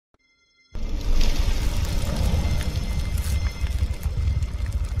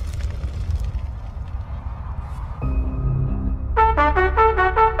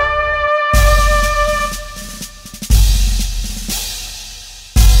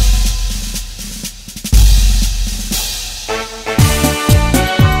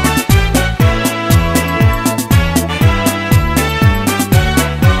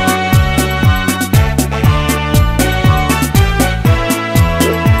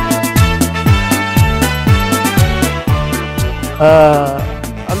آه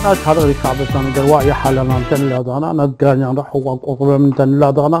أنا حراري شعبتنا درواي حالنا نتن لادانا أنا تقاني نروح وقرب من تن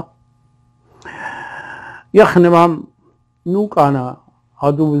لادانا يخني مام نوك أنا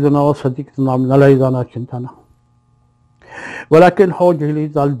عدو بزنا وصديقتنا من لايدانا كنتنا ولكن حوجه لي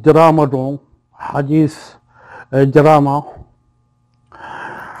ذا الدراما دون حديث دراما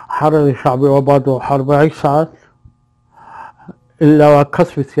حراري شعبي وبادو حرب عيسات إلا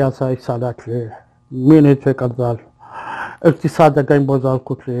وكسف سياسة عيسالات لي مين يتفك الزال اقتصاد قايم بوزال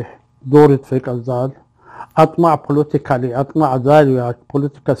كتلي دور يتفك الزال أطمع بوليتيكالي أطمع زاليات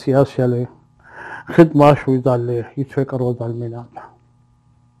بوليتيكا سياسية لي خدمة شو زال لي يتفك روزال مينان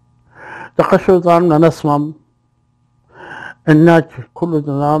تقشو زالنا نسمم الناج كل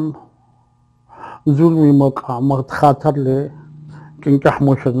زنام ظلمي موقع متخاطر لي كنكح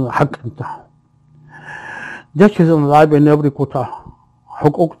موش حق انت جاش زنلاعب نبري كوتا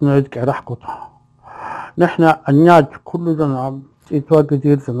حقوقنا يدك رح كوتا نحن الناج كل زنام يتوا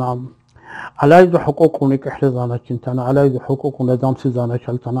كثير زنام على يد حقوقنا كحلزانا كنتنا على يد حقوقنا دام سيزانا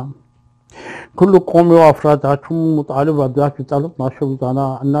شلتنا كل قومي وافرادها كم مطالبة ذاك يطالب ناشو زانا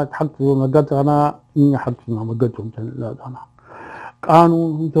الناج حق زونا قد انا اني حق زونا ما قد لا انا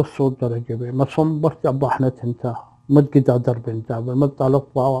قانون تصور درجة بي ما صنبرت أباحنا تنتا ما تقدر درب انتا ما تطالب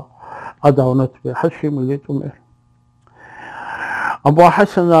ضاوة أداونت بي حشي مليتو مير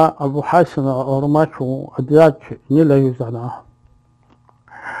أبو حسن أورماتشو أدياك نيلا يوزانا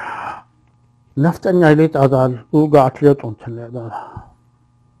نفت أني ليت أدال وقع تليتون تنين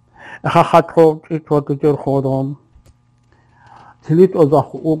أخا خاتخو إتوا كتير خودهم تليت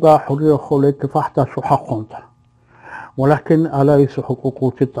أزاخو وقع حرية خولي كفاحتا شو حقهم ولكن على يسو حقوقه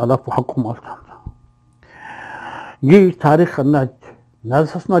تتعلق وحقهم أصلا جي تاريخ الناج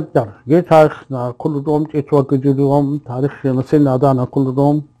ناس نقدر جي تاريخنا كل دوم يتوقع اليوم تاريخ نسينا دانا كل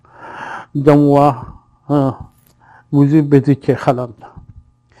دوم دموة مزيد بذيك خلال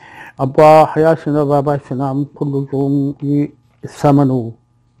أبا حياتنا بابا سنام كل دوم الثمن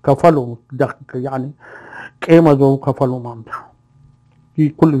كفلوا يعني قيمة دوم كفلوا مامتا جي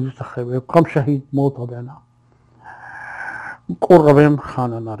كل ذي تخيبه كم شهيد موت بينا قربين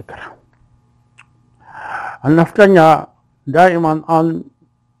خانة ناركر النفتنيا دائما أن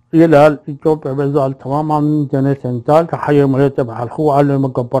يلال يجوب بزال تماما جنة انتال تحيي مريتب حلخو على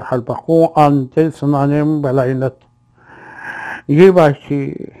مقبر حلبخو أن تسنانيم بلاينت يباشي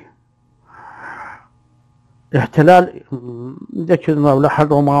احتلال دكتنا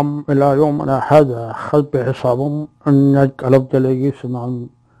ولحد ومام إلى يومنا هذا خذ بحسابهم أن قلب دليل سنان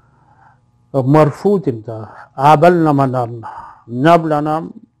مرفوض انت عابلنا منارنا نابلنا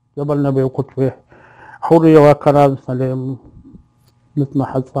قبلنا بكتبه حرية وكرام سليم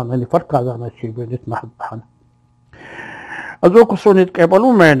نتمحض يعني فرق هذا الشيء نتمحض بحنا أذوق سونيت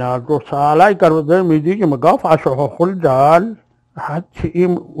قبلوا منا دوسا على كرودة ميدي مقاف عشوه خلدال حتى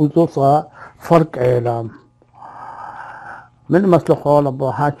إيم وزوسا فرق إعلام من مسلخه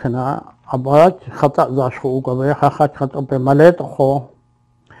لبا حاجنا أبغاك خطأ زاشو قبل خاطر خطأ بملات خو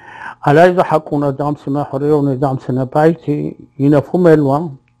على إذا حقنا دام سنا حرية ونظام سنا بايتي ينفهم الوان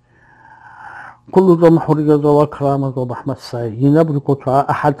كل ذو حرية ذو كرامة ذو رحمة ساي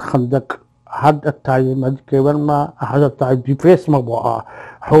ينبركوا أحد خندق أحد التعي مدكبر ما أحد التعي بفيس مبوعة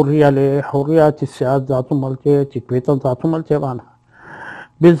حرية لي حرية السياد ذات ملتي تكبيتا ذات ملتي بانا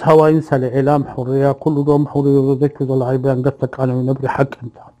بز هواين سالي إعلام حرية كل ذو حرية ذكر ذو العيبان قدتك أنا ينبري حق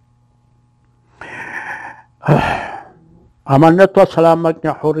انت أمانة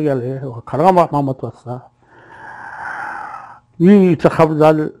وسلامتنا حرية له وكرامة ما متوسع يتخذ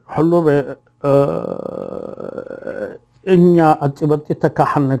الحلو إني أتبت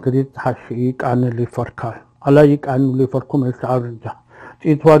تكحن قريت حشيك عن اللي فركا عليك عن اللي فركم الشعرجة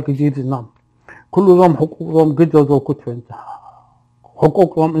تيتوا جديد نام كل يوم حقوقهم قد ذو كتب انت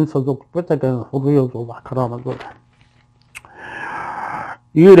حقوقهم إنسا ذو كتبتك حرية ذو كرامة ذو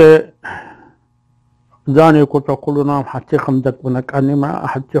يري زاني كنت أقول نعم حتى خمدك بنك أني ما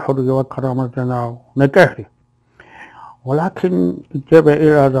حتى حرية وكرامة جناو نكهري ولكن جاب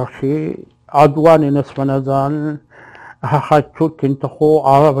إلى هذا الشيء عدواني نسبة نزال حاجتك كنت خو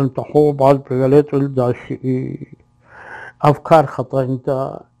عرب انت خو بعض بغلات ذا الشيء أفكار خطأ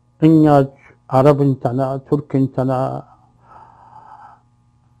انت إنياج عرب انتنا ترك انتنا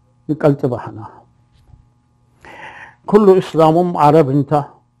نقلت بحنا كل إسلام عرب انت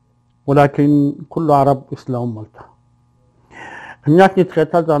ولكن كل عرب إسلام ملتا هناك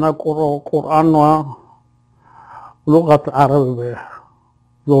نتخطى زانا قرآن ولغة العربية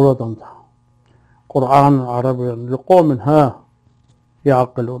زولة انت قرآن عربي لقوم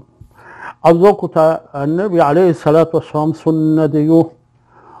يعقلون أذوقت النبي عليه الصلاة والسلام سنة ديو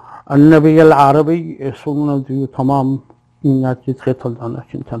النبي العربي سنة ديو تمام إنها تتخطل أنا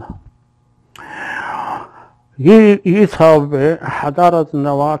كنتنا يصاب حضارة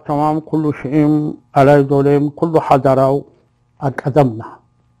النواة تمام كل شيء على دولهم كل حضارة أقدمنا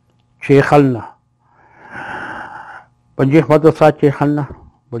شيخلنا بنجيح مدرسات شيخلنا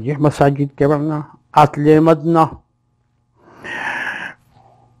بنجيح مساجد كبرنا أتلمدنا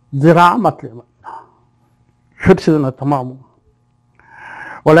زراعة متلمدنا شرسنا تمام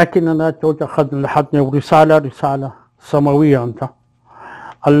ولكننا أخذنا لحدنا رسالة سماوية أنت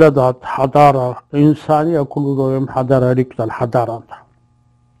الذي حضارة إنسانية كل يوم حضارة ركت الحضارة أنت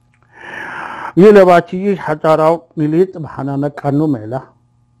يلباتي حضارة مليت بحنانا كانوا ميلا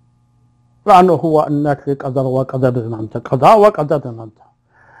لأنه هو أنك لك قدر وقدر أنت قضاء وقدر أنت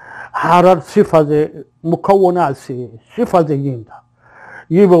حرر صفة مكونات صفة أنت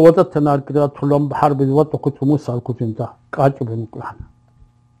يبقى وضعت نار كده تلوم بحرب وضع كنت موسى كنت أنت كاتب نكلان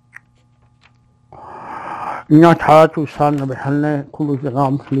إنك حياته سالنا بحلنا كل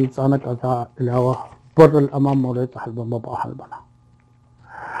جرام ليتانك أتا إلى بر الأمام وليت حلب مبا حلبنا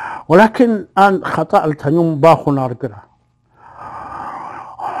ولكن أن خطأ التنيوم باخو نار كده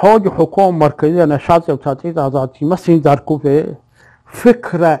حوج حكومة مركزية نشاط وتعطيط ذاتي مسين داركو في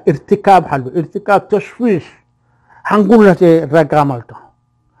فكرة ارتكاب حلب ارتكاب تشويش هنقول لك رقاملتا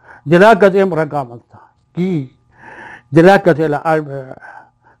دلاقة رقاملتا كي دلاقة إلى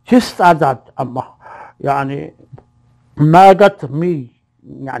تست عدد أما يعني ما قد مي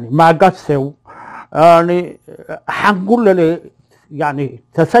يعني ما قد سو يعني حنقول له يعني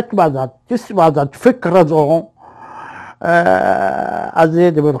تسمع ذات تسمع ذات فكرة زون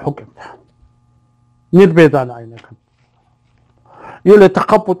أزيد بالحكم نربيت على عينك يلي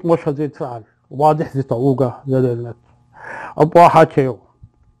تقبط مش هزيد فعل واضح زي طوقة زي النت أبوا حاجة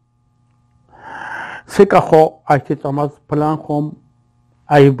سكخو أي تتمز بلانكم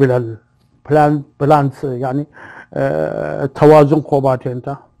أي بلال بلانس يعني توازن قوبات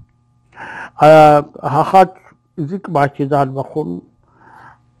انت هاخد ذيك باكي ذات بخون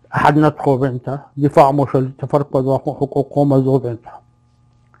حدنا تخوب انت دفاع مشل تفرق بذوق حقوقهم مزوب انت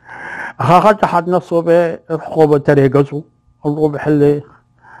هاخد حدنا صوبة الخوبة تريقزو الله بحلي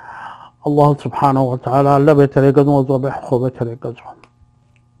الله سبحانه وتعالى لبي تريقزو وزوب خوبة تريقزو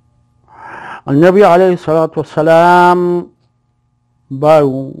النبي عليه الصلاة والسلام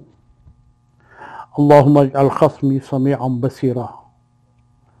باو اللهم اجعل خصمي سميعا بصيرا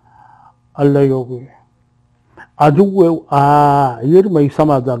الله يوبي عدو يرمي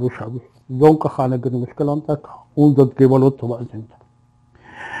سما دارو شابي دونك خانه قد مشكلة انتك ونزد قبل وطبع انت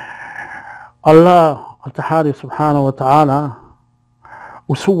الله التحاري سبحانه وتعالى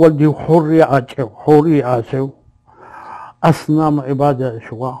وسول دي حوري عاشو أصنام عبادة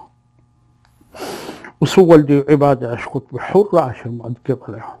شوا وسول دي عبادة أشكت بحر عاشو ما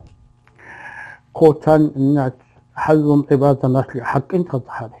قبلها كوتان الناس حزم عبادة الناس حق انت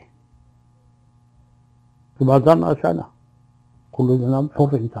تحاري عبادة الناس أنا كل ذنب حر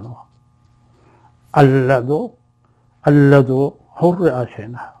انت نوع الذو حر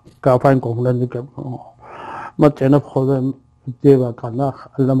عاشينا كافين كوفلان دي كبه ما تعنف خوذ الديبا كاناخ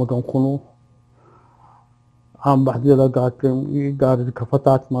ألا ما كان خنو عم بحدي لقاتهم يقارد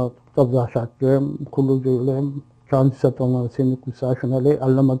كفتات ما تبزع شاكهم كل جولهم كان ستونا سيني كساشنا لي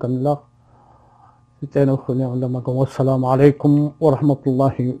ألا ما كان لا ستين خني ألا ما كان والسلام عليكم ورحمة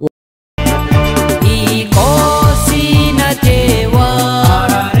الله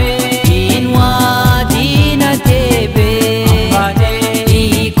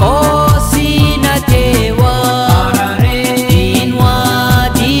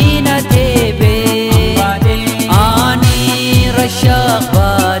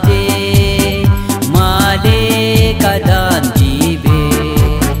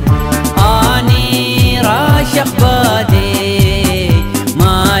شخبادي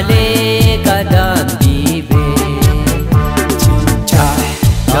مالي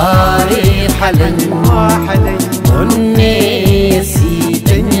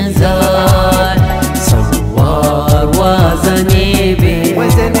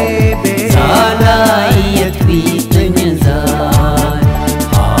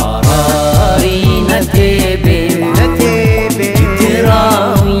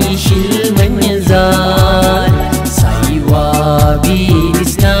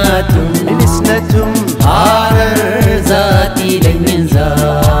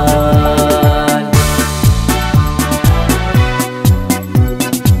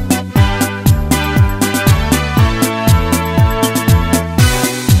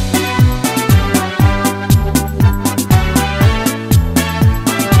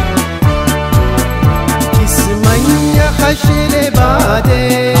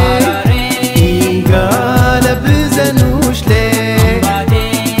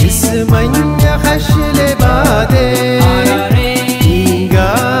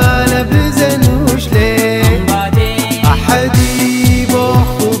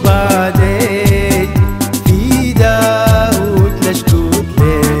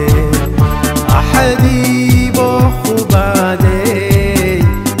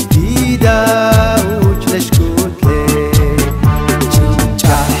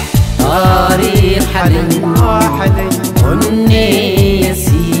وني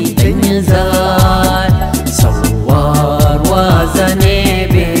يسيد النزال صوار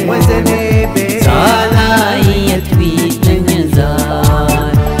وزنيبي زالاية بيت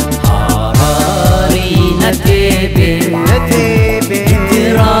النزال حراري نتيبي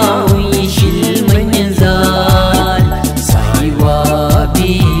تراويش المنزال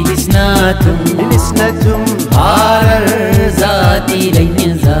سايوابي لسناتم حرر ذاتي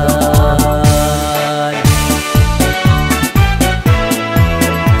للنزال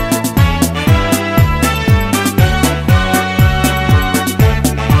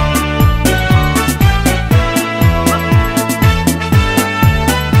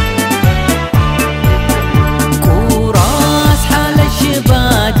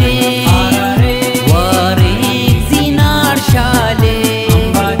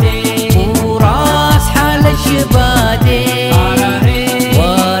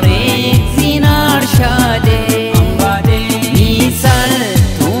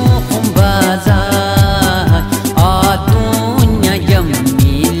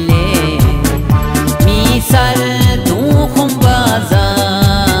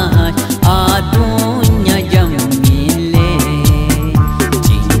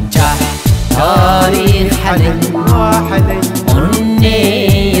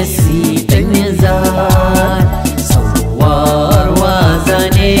وني يسيد النزال صوار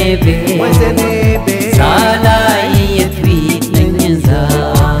وزنيبي زالاية بيت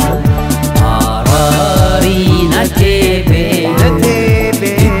النزال حراري نتيبي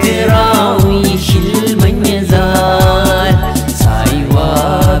تراويش المنزال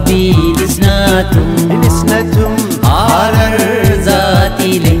سايوابي لسناتم حرر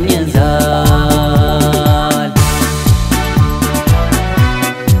ذاتي للنزال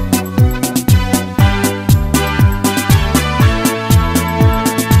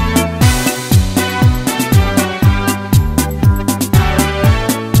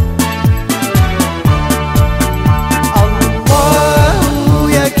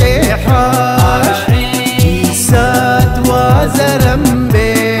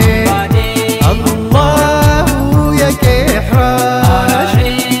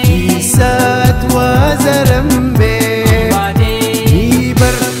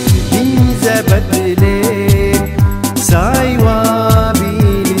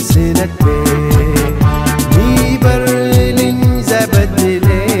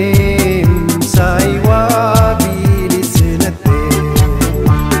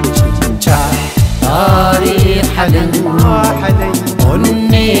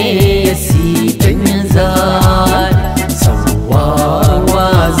وني